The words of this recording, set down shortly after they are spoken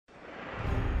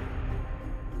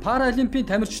Паралимпийн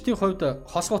тамирчдын хувьд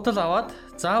хос гутал аваад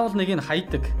заавал нэг нь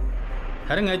хайдаг.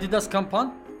 Харин Adidas компани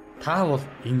та бол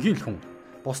энгийн л хүн.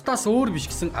 Бусдаас өөр биш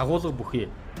гэсэн агуулга бүхий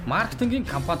маркетингийн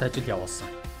компанид ажил явуулсан.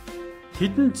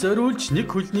 Тэдэнд зориулж нэг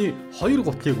хөлний 2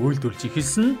 гутлыг үйлдвэрлэж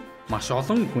эхэлсэн нь маш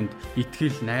олон хүнд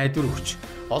итгэл, найдвар өгч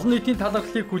олон нийтийн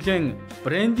талархлыг хүлээн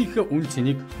брендийнхээ үн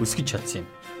цэнийг өсгөж чадсан юм.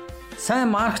 Сайн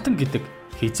маркетинг гэдэг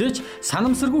хизээч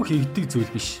санамсаргүй хийгддэг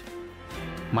зүйл биш.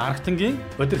 Маркетингийн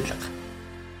удирдлага.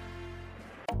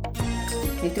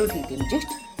 Нэвтрүүлгийг дэмжигч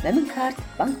МАРКЕТИНГ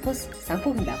банк бус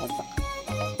санхүүгийн байгууллага.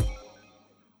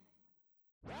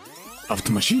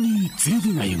 Автомашины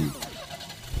зээлийн аян.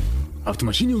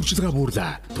 Автомашины үйлчилгээ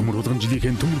буурлаа. Төмөр болгон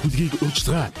жилийн төмөр хүлгийг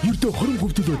үйлчилгээ ердөө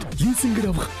 20% төлөөд лизингээр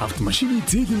авах автомашины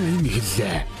зээлийн аян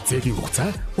эхэллээ. Зээлийн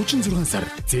хугацаа 36 сар.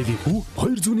 Зээлийн хүү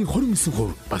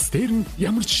 229%. Бас дээр нь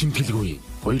ямар ч шимтгэлгүй.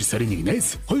 2 сарын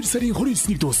 1-ээс 2 сарын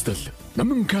 29-нд дуустал.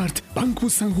 МАРКЕТИНГ банк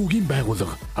бус санхүүгийн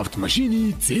байгууллага.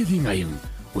 Автомашины зээлийн аян.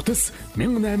 Утас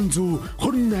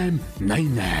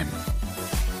 182888.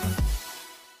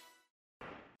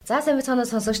 За сайн мэцгоноо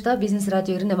сонсогчдоо бизнес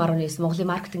радио 98.9 Монголын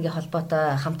маркетингийн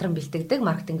холбоотой хамтран бэлтгэдэг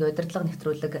маркетингийн удирдлага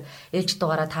нэвтрүүлэг ээлж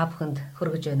дугаараа та бүхэнд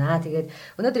хүргэж байна. Тэгээд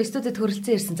өнөөдөр студид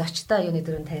хүрэлцэн ирсэн зочдтой юуны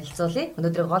дөрөнд танилцуулъя.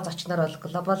 Өнөөдрийн гол зочноор бол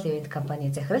Global Event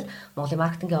компани захирал Монголын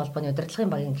маркетингийн холбооны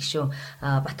удирдлагын багийн гишүүн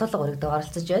Баттулга өргөдөг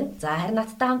оролцож байна. За харин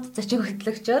надтай хамт зочин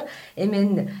хөтлөгчөөр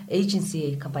MN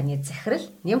Agency компани захирал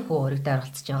Нэмхүү өргөдөг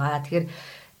оролцож байгаа. Тэгэхээр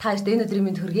та энэ өдрийн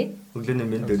мэнд хүргэе. Өглөөний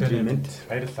мэнд, өдрийн мэнд.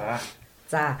 Баярлалаа.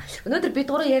 За өнөөдөр бид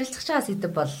гурван ярилцах байгаа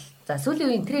сэдв бол за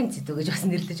сүүлийн үеийн тренд сэдв гэж бас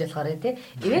нэрлэж болохоор тий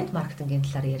ивент маркетингийн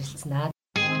талаар ярилцсанаа.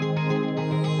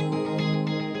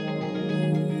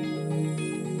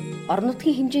 Орон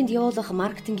нутгийн хэмжээнд явуулах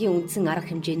маркетингийн үндсэн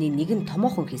арга хэмжээний нэгэн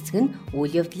томоохон хэсэг нь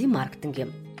үйл явдлын маркетинг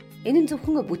юм. Энэ нь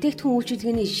зөвхөн бүтээгдэхүүн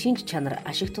үйлчилгээний шинж чанар,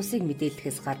 ашиг тусыг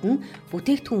мэдээлэхээс гадна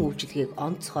бүтээгдэхүүн үйлчилгээг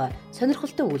онцгой,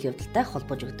 сонирхолтой үйл явдалтай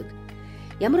холбож өгдөг.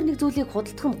 Ямар нэг зүйлийг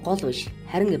худалдах нь гол биш,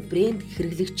 харин брэнд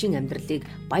хэрэглэгчийн амьдралыг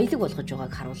баялаг болгож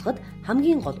байгааг харуулхад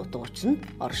хамгийн гол утга учир нь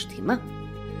оршдог юм а.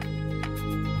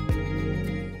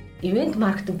 Ивент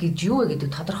маркетинг гэж юу вэ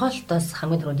гэдэг тодорхойлолтоос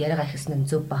хамгийн түрүүнд яриагаа хийсэн нь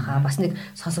зөв баха. Бас нэг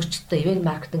сонсогчдод ивент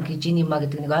маркетинг гэж юм а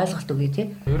гэдэг нэг ойлголт өгье тий.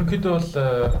 Ерөнхийдөө бол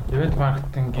ивент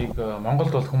маркетингийг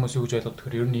Монголд бол хүмүүс юу гэж ойлгодог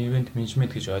вэ? Ер нь ивент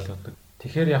менежмент гэж ойлгодог.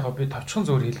 Тэгэхээр яг би тавчхан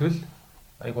зөвөр хэлвэл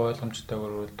айгу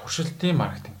ойлгомжтойгоор туршилтын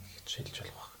маркетинг гэж хэлж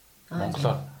болох.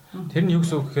 Монголоор. Тэр нь юу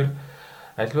гэсэн үг гэхээр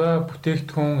альва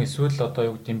бүтээгдэхүүн эсвэл одоо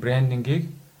юу гэдэг нь брендингийг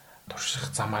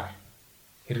турших замаар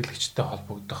хэрэглэгчтэй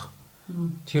холбогдох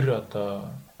тэр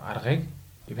одоо аргыг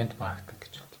ивент маркетинг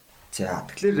гэж байна. За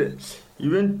тэгэхээр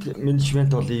ивент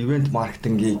менежмент бол ивент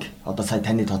маркетингийг одоо сая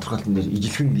таны тодорхойлолтын дээр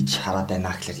ижилхэн гэж хараад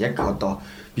байна гэхээр яг одоо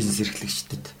бизнес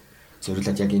эрхлэгчдэд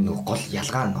зориулаад яг энэ гол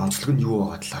ялгаа нь онцлог нь юу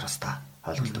байгаа талаар бас та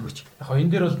ойлголт өгөөч. Яг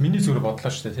энэ дээр бол миний зүгээр бодлоо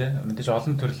шүү дээ тий. Мэдээж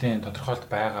олон төрлийн тодорхойлт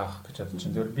байгаа гэж бодож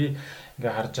байна. Зөвхөн би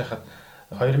ингээ харж байхад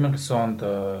 2009 онд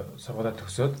сургуулаа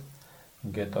төгсөөд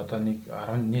ингээд одоо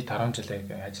нийт 10 жил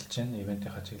ажиллаж байна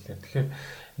ивентийнхаа чиглэлээр. Тэгэхээр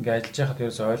ингээ ажиллаж байхад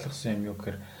ерөөсөй ойлгосон юм юу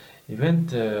гэхээр ивент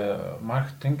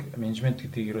маркетинг менежмент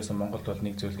гэдгийг ерөөсөй Монголд бол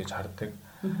нэг зүйл гэж хардаг.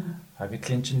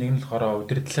 Гэтэл энэ чинь нэг нь болохоор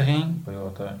удирдлагын буюу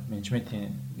одоо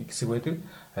менежментийн нэг хэсэг байдаг.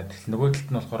 Тэгвэл нөгөө талд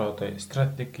нь болохоор одоо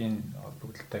стратегийн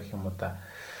холбогдлолтой гэх юм уу да.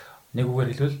 Нэг үгээр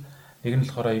хэлбэл нэг нь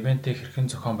болохоор ивентийг хэрхэн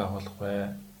зохион байгуулах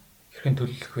вэ? Хэрхэн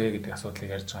төлөвлөх вэ гэдэг асуудлыг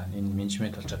ярьж байгаа. Энэ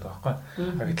менежмент болж байгаа байхгүй.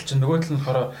 Гэтэл чинь нөгөө тал нь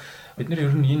болохоор бид нар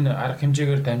ер нь энэ арга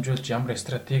хэмжээгээр дамжуулж ямар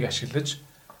стратеги ашиглаж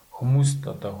хүмүүст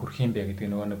одоо хүрэх юм бэ гэдэг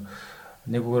нөгөө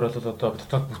нэг үгээр бол одоо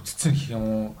дотоод бүтцсэн гэх юм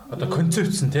уу? Одоо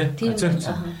концептсэн тий.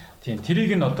 Концептсэн. Тийм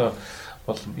тэрийг нь одоо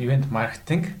бол ивент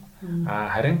маркетинг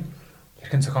харин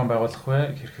хэрхэн зохион байгуулах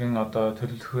вэ? Хэрхэн одоо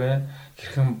төлөвлөх вэ?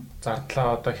 Хэрхэн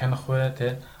зардлаа одоо хянах вэ? Тэ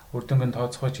үр дүнгийн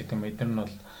тооцох вэ гэдэг мэдэр нь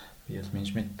бол би бол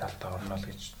менежмент талдаа орно л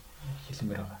гэж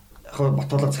хэлмээр байгаа. Яг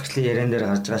Баттулга захирлын яриан дээр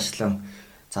гарч байгаачлан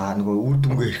за нөгөө үр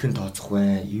дүнгээ хэрхэн тооцох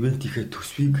вэ? Ивентийнхээ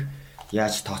төсвийг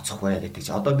яаж тооцох вэ гэдэг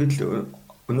чинь одоо гэтэл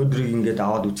өнөөдрийг ингээд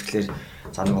аваад үзэхлээр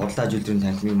за нэг хурлаа жилийн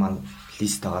танхимын маань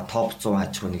лист байгаа топ 100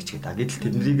 аж ахуй нэгж гэдэг. Гэтэл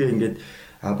тэднийг ингээд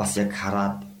бас яг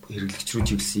хараад хэрэглэгч рүү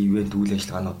чиглэсэн ивент үйл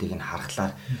ажиллагаануудыг нь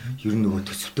харахаар ер нь нөгөө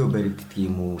төсөвтөө баригддаг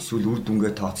юм уу? Эсвэл үр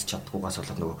дүнгээ тооцож чаддгүйгаас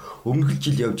болоод нөгөө өмнөх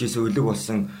жил явж исэн өлөг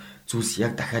болсон зүйлс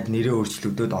яг дахиад нэрээ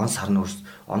өөрчлөгдөд он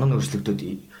нь өөрчлөгдөд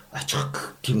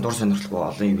очих тийм дур сонирхолтой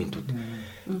олон ивентүүд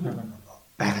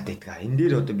байгаад байдаг. Энэ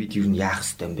дээр одоо бид ер нь яах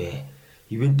ёстой юм бэ?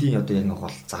 Ивентийн одоо яг нэг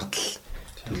гол зардал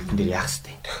төлөвлөлтөн дээр яах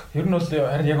ёстой. Ер нь бол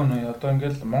харин яг нь одоо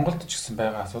ингээл Монголд ч гэсэн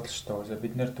байгаа асуудал шүү дээ.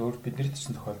 Биднэрт ч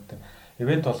гэсэн тохиолддог.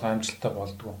 Ивент болго амжилттай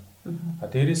болдгоо.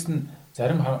 Дээрээс нь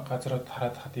зарим газарууд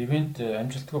хараад хад ивент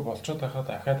амжилтгүй болцоод байхад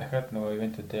дахиад нөгөө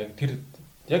ивентүүд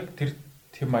яг тэр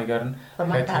тэм маягаар нь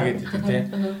хайдаг гэдэг тий.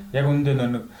 Яг үүндээ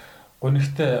нэг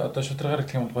гонигтай одоо шударгаар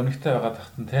гэх юм бол гонигтай байгаа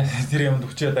тахтан тий. Тэр юмд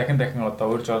хүчээ дахин одоо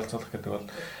урьж оролцуулах гэдэг бол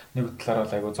нэг талаараа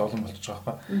л айгүй зовлон болчихж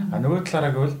байгаа байхгүй. А нөгөө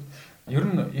талаараа гэвэл ер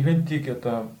нь ивентийг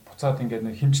одоо буцаад ингээд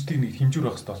нэг хэмждэг нэг хэмжүүр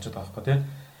байх хэрэгтэй болчиход байгаа байхгүй тий.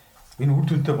 Энэ үр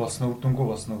дүнтэй болсон уу, үр дүнгүй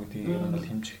болсон уу гэдгийг ер нь бол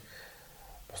хэмжих.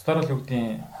 Бусдаар л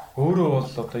үгдийн өөрөө бол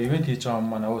одоо ивент хийж байгаа юм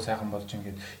маань өө сайхан болж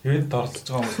ингээд ивент оролцож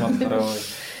байгаа хүмүүс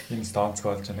маань энэ станцг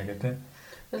болж байна гэх тий.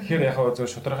 Тэгэхээр яг зөв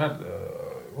шударгаар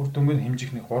үр дүнгийн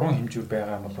хэмжих нэг 3 хэмжүүр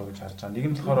байгаа юм болоо гэж харж байгаа. Нэг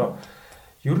нь болохоор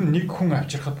ер нь нэг хүн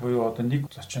авчирхад буюу одоо нэг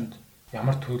зочинд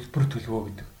ямар төлбөр төлгөө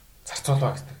гэдэг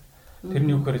зарцуулаа гэдэг.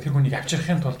 Тэрний үгээр тэр хүнийг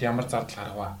авчирхын тулд ямар зардал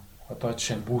гаргаваа. Одоо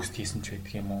жишээ нь буст хийсэн ч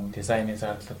байдаг юм уу, дизайны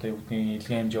зардал одоо юу гэдгийг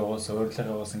илгэн хэмжээ уус,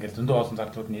 урилгын уус ингээд зөндөө олон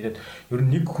зардлууд нийлээд ер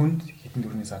нь нэг хүнд хэдэн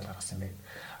төгрөгийн зардал гаргасан юм бэ.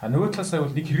 А нөгөө талаасаа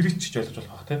бол нэг хэрэглэгч гэж ойлгож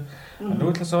болох тийм.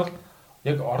 Нөгөө талаасаа бол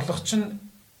яг орлогч нь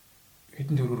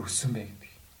хэдэн төгрөгөөр өссөн бэ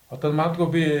гэдэг. Одоо магадгүй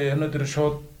би өнөөдөр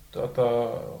шууд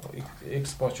одоо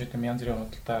экспоч гэдэг янз бүрийн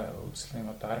худалдаа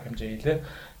үйлчлэгийн одоо арга хэмжээ хийлээ.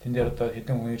 Тэн дээр одоо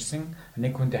хэдэн хүн ирсэн,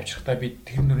 нэг хүнд авчирхдаа би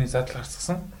тэр нүрийн зардал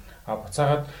гаргасан. А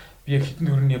буцаагаад би яг хэдэн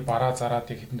төгрөгийн бараа зараад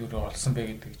яг хэдэн төгрөг олсон бэ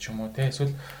гэдэг ч юм уу те.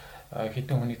 Эсвэл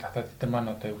хэдэн хүнийг татаад тэр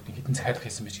маань одоо юу гэдэг хэдэн захиалга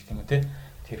хийсэн байж гэдэг юм уу те.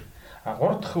 Тэр а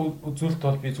 3 дахь үзүүлэлт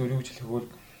бол би зүгээр юу гэж хэлэхвэл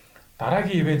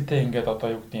дараагийн ивентээ ингээд одоо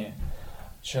юу гэдэг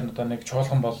жишээ нь одоо нэг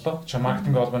чуулган боллоо. Чи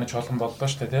маркетинг холбооны чуулган боллоо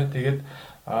шүү дээ те. Тэгээд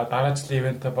дараа жилийн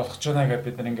ивент болох ч байна гэдээ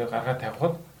бид нар ингээд гаргаад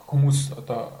тавихад хүмүүс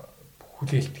одоо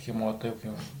хүлээлтэх юм уу одоо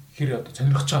юу хэр одоо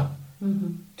сонирхож байгаа.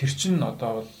 Тэр чинь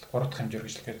одоо бол 3 дахь хэмжээр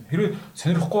гэж хэлгээд. Хэрвээ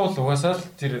сонирхгүй бол угаасаа л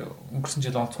тэр өнгөрсөн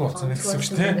жил онцгой болсон гэсэн үг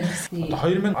шүү дээ. Одоо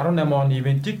 2018 оны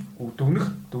ивентийг дүгнэлт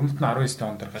нь 19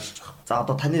 он дээр гарч байгаа. За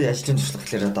одоо таны ажлын туршлага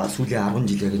гэхээр одоо сүүлийн 10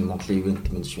 жил яг энэ Монголын ивент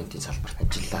менежментийн салбарт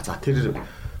ажиллаа. За тэр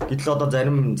гэтэл одоо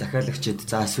зарим захиалагчид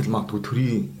за эсвэл магадгүй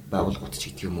төрийн байгууллагууд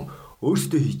ч гэдэг юм уу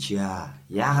өөрсдөө хийчихье.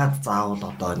 Яагаад заавал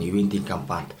одоо ивентийн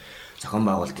компанид зохион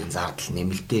байгуулалтын зардал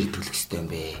нэмэлтээр төлөх ёстой юм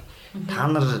бэ? Та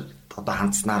нар одоо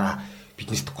хандснараа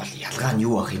биднэрт гол ялгаа нь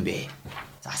юу ах юм бэ?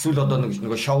 За эсвэл одоо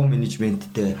нэг шоу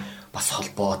менежменттэй бас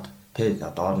холбоод тий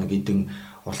одоо нэг эдэн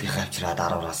урлагийнхаа авчираад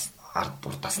ард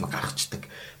бурдаас нь гаргацдаг.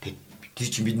 Тэр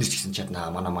чинь бид нар ч гэсэн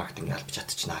чадна манай маркетинг албаж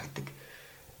чадчихна гэдэг.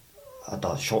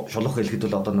 Одоо шулуух хэлэхэд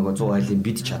бол одоо нөгөө 100 айлын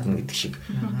бид чадна гэдэг шиг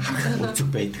үнцэг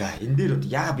байдгаа. Энэ дээр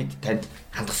яа бид танд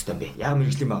хандах хэрэгтэй юм бэ? Яа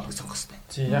мэрэгжлийн байгууллага сонгох хэрэгтэй?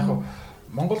 Тий яг хөө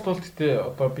Монголд бол гэхдээ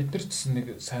одоо бид нар ч гэсэн нэг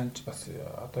сайн бас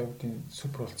одоо юу гэдэг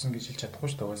супер болсон гэж хэлж чадахгүй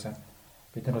шүү дээ угаасаа.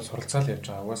 Бид нар бол суралцаал явж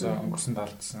байгаа. Угаасаа өнгөрсөнд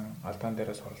алдсан, алдаан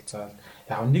дээрээ суралцаал.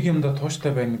 Яг нэг юмдаа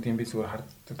тууштай байна гэдэг юм би зүгээр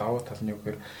харддаг давуу тал нь юу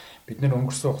гэхээр бид нар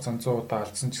өнгөрсөн хугацаанд 100 удаа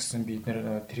алдсан ч гэсэн бид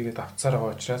нар тэрийгээ давцаар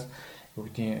байгаа учраас юу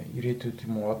гэдэг ирээдүйд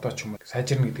юм уу одоо ч юм уу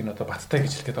сайжирна гэдэг нь одоо баттай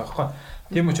гэж хэлгээд байгаа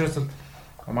байхгүй. Тийм учраас л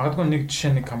магадгүй нэг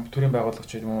жишээ нэг компьютерийн байгууллага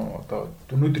ч юм уу одоо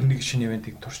өнөөдөр нэг шинэ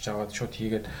ивентийг туршиж аваад шууд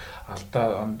хийгээд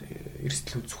алдаа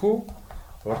эрсдэл үзэх үү?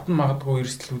 Урд нь магадгүй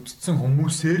эрсдэл үзсэн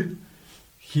хүмүүсээр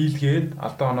хийлгээд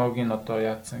алдаа оноогийн одоо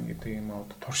яатсан гэдэг юм уу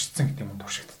туршицсан гэдэг юм уу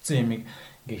туршигдсан ямиг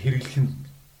ингээ хэрэглэх нь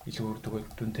илүү өрдөг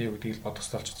дүнтэй юу гэдгийг бодох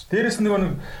хэрэгтэй болчихсон. Дээрээс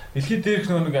нэг дэлхийд дээрх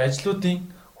нэг ажлуудын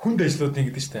хүнд ажлуудын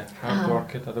гэдэг чинь hard work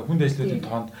гэдэг одоо хүнд ажлуудын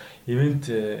тоонд ивент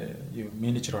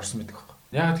менежер орсон байдаг байхгүй.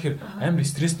 Яг тэгэхээр амар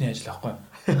стрессний ажил байхгүй.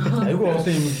 Айгүй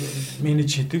олон юм менеж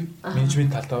хийдэг,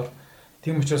 менежмент талдаа.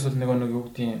 Тийм учраас бол нэг юу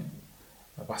гэдгийг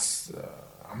бас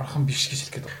амархан биш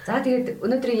гэж хэлэх гээд байна. За тэгээд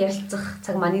өнөөдрийн ярилцах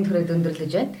цаг маань түрээд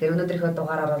өндөрлөж байна. Тэгэхээр өнөөдрийнхөө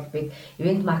дугаараар бол би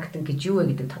ивент маркетинг гэж юу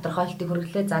вэ гэдэг тодорхойлтыг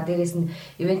хүргэлээ. За дээрээс нь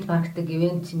ивент маркетинг,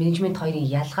 ивент менежмент хоёрын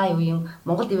ялгаа юу юм?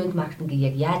 Монгол ивент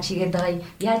маркетингийг яг яаж хийгээд байгаа юм?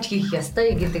 Яаж хийх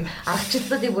ёстой гэдэг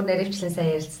аргачлалуудыг бүр наривчлан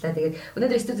сайн ярилцлаа. Тэгээд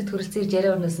өнөөдөр студид хүрэлцэн ирж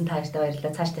яриа өрнөсөн та хоёртаа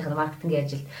баярлалаа. Цаашдынх нь маркетингийн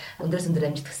ажилд өндөр өндөр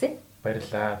амжилт хүсье.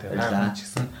 Баярлалаа. Тэгээд наадмын ч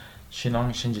гэсэн шинэ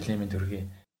он шинэ жилийн мэнд хүргэе.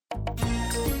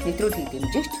 Нэвтрүүлгийг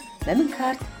дэмжигч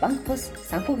МАРКЕТИНГ банк бус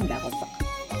санхүүгийн байгууллага.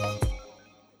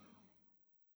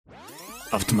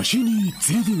 Автомашины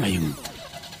зээлийн аян.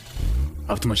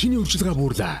 Автомашины урьдчилгаа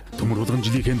буурлаа. Төмөр улган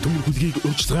жилийн төмөр хүлгийг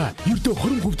урьдчилгаа ердөө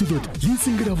 20% төлөөд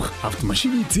лизингээр авах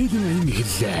автомашины зээлийн аян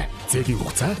эхэллээ. Зээлийн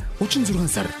хугацаа 36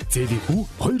 сар. Зээлийн хүү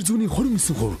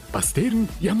 229%. Бас дээр нь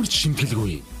ямар ч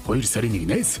шимтгэлгүй. 2 сарын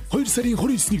 1-ээс 2 сарын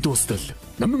 29-нд дуустал.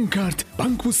 МАРКЕТИНГ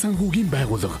банк бус санхүүгийн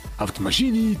байгууллага.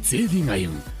 Автомашины зээлийн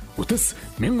аян. Утас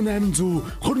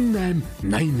 1828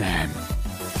 88.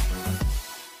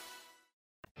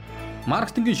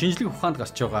 Маркетингийн шинжлэх ухаанд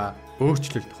гарч байгаа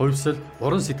өөрчлөлт, хувьсэл,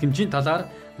 уран сэтгэмжийн талаар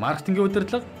маркетингийн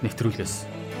удирдлага нэвтрүүлгээс